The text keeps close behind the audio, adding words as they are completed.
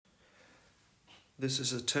This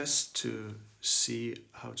is a test to see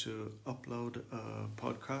how to upload a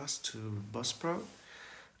podcast to Buzzsprout,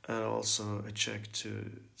 and also a check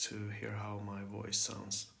to hear how my voice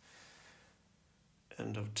sounds.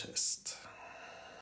 End of test.